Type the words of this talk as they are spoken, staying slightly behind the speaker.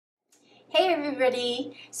Hey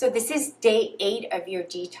everybody! So this is day 8 of your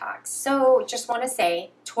detox. So just want to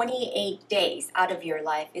say 28 days out of your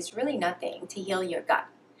life is really nothing to heal your gut.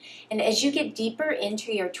 And as you get deeper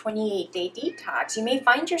into your 28-day detox, you may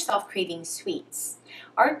find yourself craving sweets.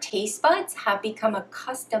 Our taste buds have become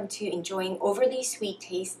accustomed to enjoying overly sweet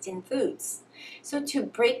tastes in foods. So to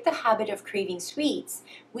break the habit of craving sweets,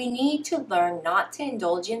 we need to learn not to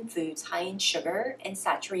indulge in foods high in sugar and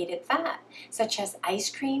saturated fat, such as ice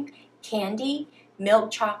cream, candy, milk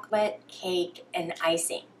chocolate, cake, and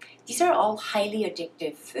icing. These are all highly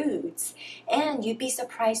addictive foods, and you'd be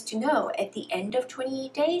surprised to know at the end of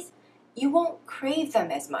 28 days, you won't crave them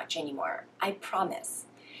as much anymore, I promise.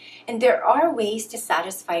 And there are ways to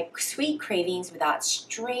satisfy sweet cravings without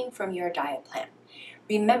straying from your diet plan.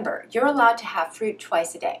 Remember, you're allowed to have fruit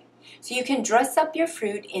twice a day, so you can dress up your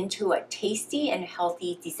fruit into a tasty and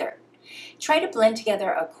healthy dessert. Try to blend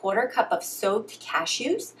together a quarter cup of soaked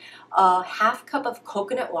cashews, a half cup of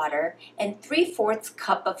coconut water, and 3/4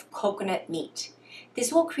 cup of coconut meat.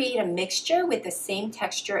 This will create a mixture with the same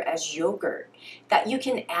texture as yogurt that you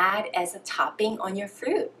can add as a topping on your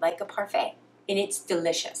fruit, like a parfait, and it's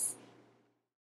delicious.